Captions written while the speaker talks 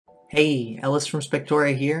Hey, Ellis from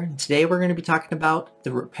Spectora here, and today we're going to be talking about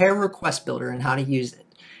the Repair Request Builder and how to use it.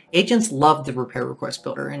 Agents love the Repair Request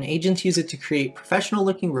Builder, and agents use it to create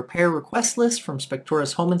professional-looking repair request lists from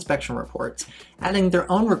Spectora's home inspection reports, adding their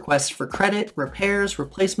own requests for credit, repairs,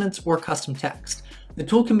 replacements, or custom text. The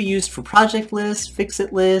tool can be used for project lists,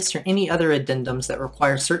 fix-it lists, or any other addendums that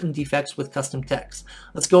require certain defects with custom text.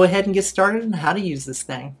 Let's go ahead and get started on how to use this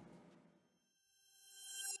thing.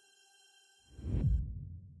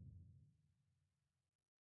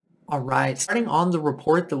 Alright, starting on the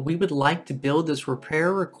report that we would like to build this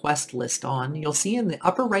repair request list on, you'll see in the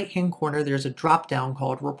upper right hand corner there's a drop down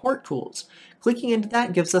called Report Tools. Clicking into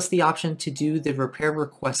that gives us the option to do the Repair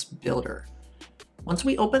Request Builder. Once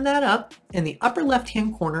we open that up, in the upper left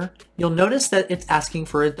hand corner, you'll notice that it's asking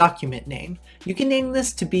for a document name. You can name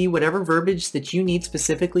this to be whatever verbiage that you need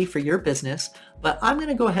specifically for your business, but I'm going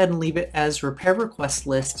to go ahead and leave it as Repair Request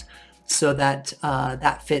List so that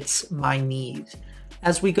that fits my needs.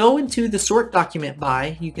 As we go into the sort document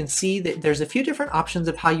by, you can see that there's a few different options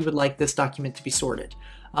of how you would like this document to be sorted.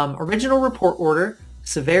 Original report order,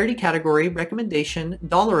 severity category, recommendation,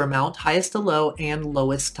 dollar amount, highest to low, and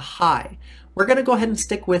lowest to high. We're going to go ahead and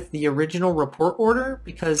stick with the original report order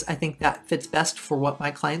because I think that fits best for what my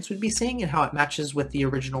clients would be seeing and how it matches with the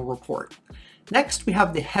original report. Next, we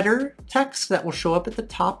have the header text that will show up at the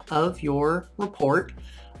top of your report.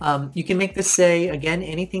 You can make this say, again,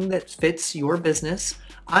 anything that fits your business.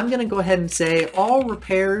 I'm going to go ahead and say all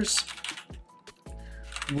repairs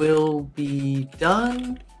will be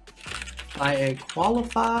done by a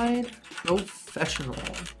qualified professional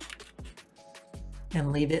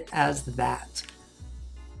and leave it as that.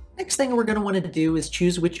 Next thing we're going to want to do is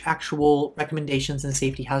choose which actual recommendations and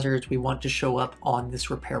safety hazards we want to show up on this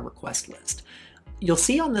repair request list. You'll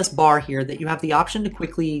see on this bar here that you have the option to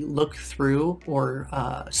quickly look through or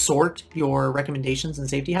sort your recommendations and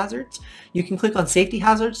safety hazards. You can click on safety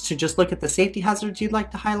hazards to just look at the safety hazards you'd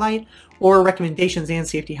like to highlight, or recommendations and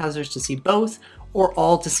safety hazards to see both, or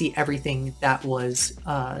all to see everything that was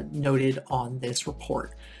noted on this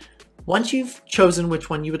report. Once you've chosen which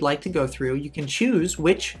one you would like to go through, you can choose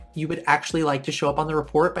which you would actually like to show up on the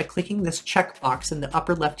report by clicking this checkbox in the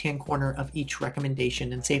upper left-hand corner of each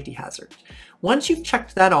recommendation and safety hazard. Once you've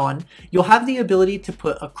checked that on, you'll have the ability to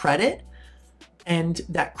put a credit, and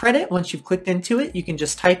that credit, once you've clicked into it, you can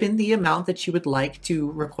just type in the amount that you would like to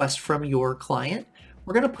request from your client.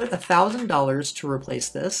 We're going to put $1,000 to replace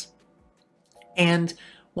this, and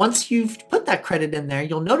once you've put that credit in there,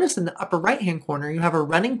 you'll notice in the upper right-hand corner, you have a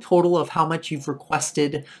running total of how much you've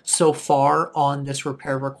requested so far on this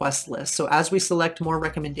repair request list. So as we select more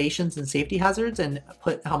recommendations and safety hazards and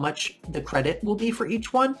put how much the credit will be for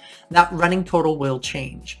each one, that running total will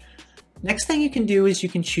change. Next thing you can do is you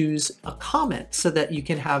can choose a comment so that you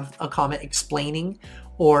can have a comment explaining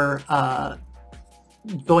or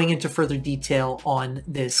going into further detail on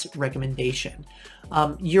this recommendation.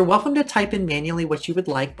 You're welcome to type in manually what you would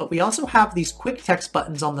like, but we also have these quick text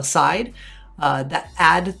buttons on the side that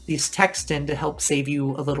add these text in to help save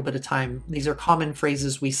you a little bit of time. These are common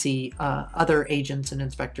phrases we see other agents and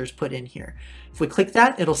inspectors put in here. If we click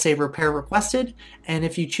that, it'll say repair requested, and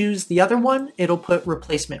if you choose the other one, it'll put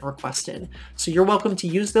replacement requested. So you're welcome to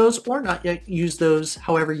use those or not use those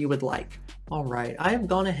however you would like. Alright, I have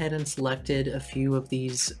gone ahead and selected a few of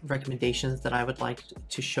these recommendations that I would like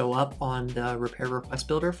to show up on the Repair Request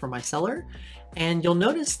Builder for my seller. And you'll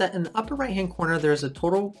notice that in the upper right hand corner there's a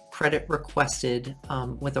total credit requested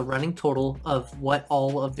with a running total of what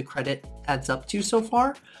all of the credit adds up to so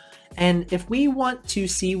far. And if we want to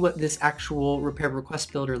see what this actual Repair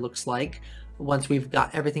Request Builder looks like, once we've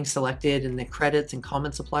got everything selected and the credits and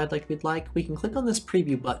comments applied like we'd like, we can click on this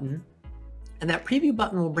preview button. And that preview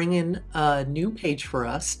button will bring in a new page for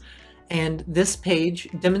us. And this page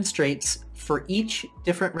demonstrates for each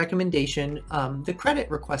different recommendation the credit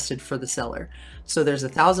requested for the seller. So there's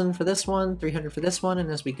 1,000 for this one, 300 for this one,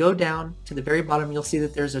 and as we go down to the very bottom, you'll see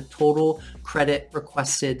that there's a total credit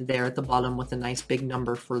requested there at the bottom with a nice big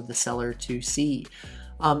number for the seller to see.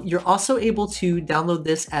 You're also able to download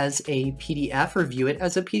this as a PDF or view it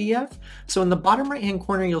as a PDF. So in the bottom right hand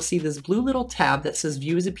corner, you'll see this blue little tab that says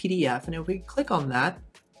view as a PDF. And if we click on that,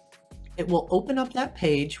 it will open up that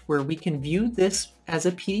page where we can view this as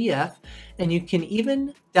a PDF, and you can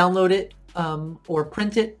even download it or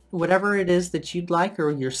print it, whatever it is that you'd like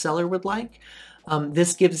or your seller would like.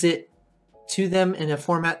 This gives it to them in a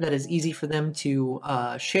format that is easy for them to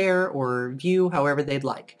share or view however they'd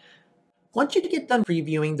like. Once you get done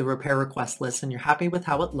previewing the repair request list and you're happy with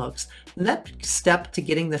how it looks, the next step to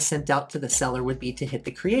getting this sent out to the seller would be to hit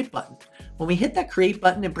the create button. When we hit that create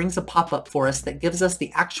button, it brings a pop-up for us that gives us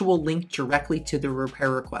the actual link directly to the repair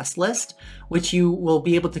request list, which you will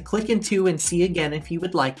be able to click into and see again if you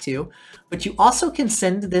would like to. But you also can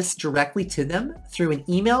send this directly to them through an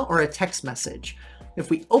email or a text message. If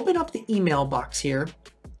we open up the email box here,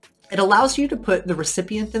 it allows you to put the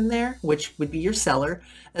recipient in there, which would be your seller,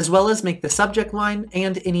 as well as make the subject line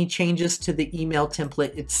and any changes to the email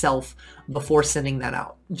template itself before sending that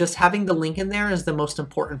out. Just having the link in there is the most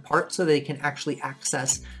important part so they can actually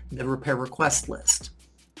access the repair request list.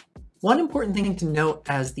 One important thing to note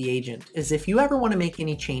as the agent is if you ever want to make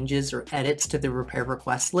any changes or edits to the repair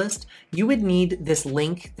request list, you would need this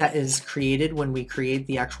link that is created when we create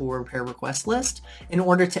the actual repair request list in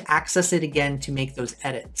order to access it again to make those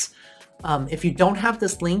edits. If you don't have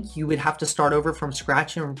this link, you would have to start over from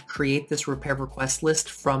scratch and create this repair request list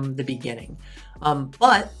from the beginning.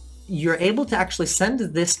 But you're able to actually send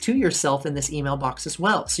this to yourself in this email box as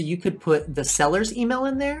well. So you could put the seller's email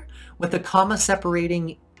in there with a comma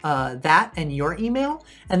separating that and your email,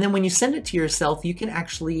 and then when you send it to yourself, you can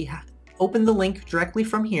actually open the link directly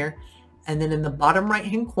from here, and then in the bottom right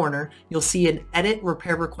hand corner you'll see an edit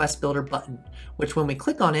repair request builder button, which when we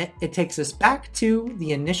click on it, it takes us back to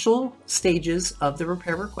the initial stages of the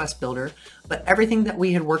repair request builder, but everything that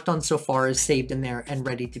we had worked on so far is saved in there and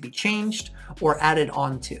ready to be changed or added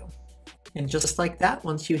onto. And just like that,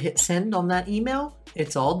 once you hit send on that email,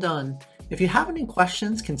 it's all done. If you have any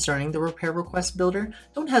questions concerning the repair request builder,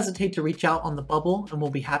 don't hesitate to reach out on the bubble and we'll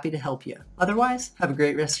be happy to help you. Otherwise, have a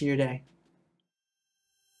great rest of your day.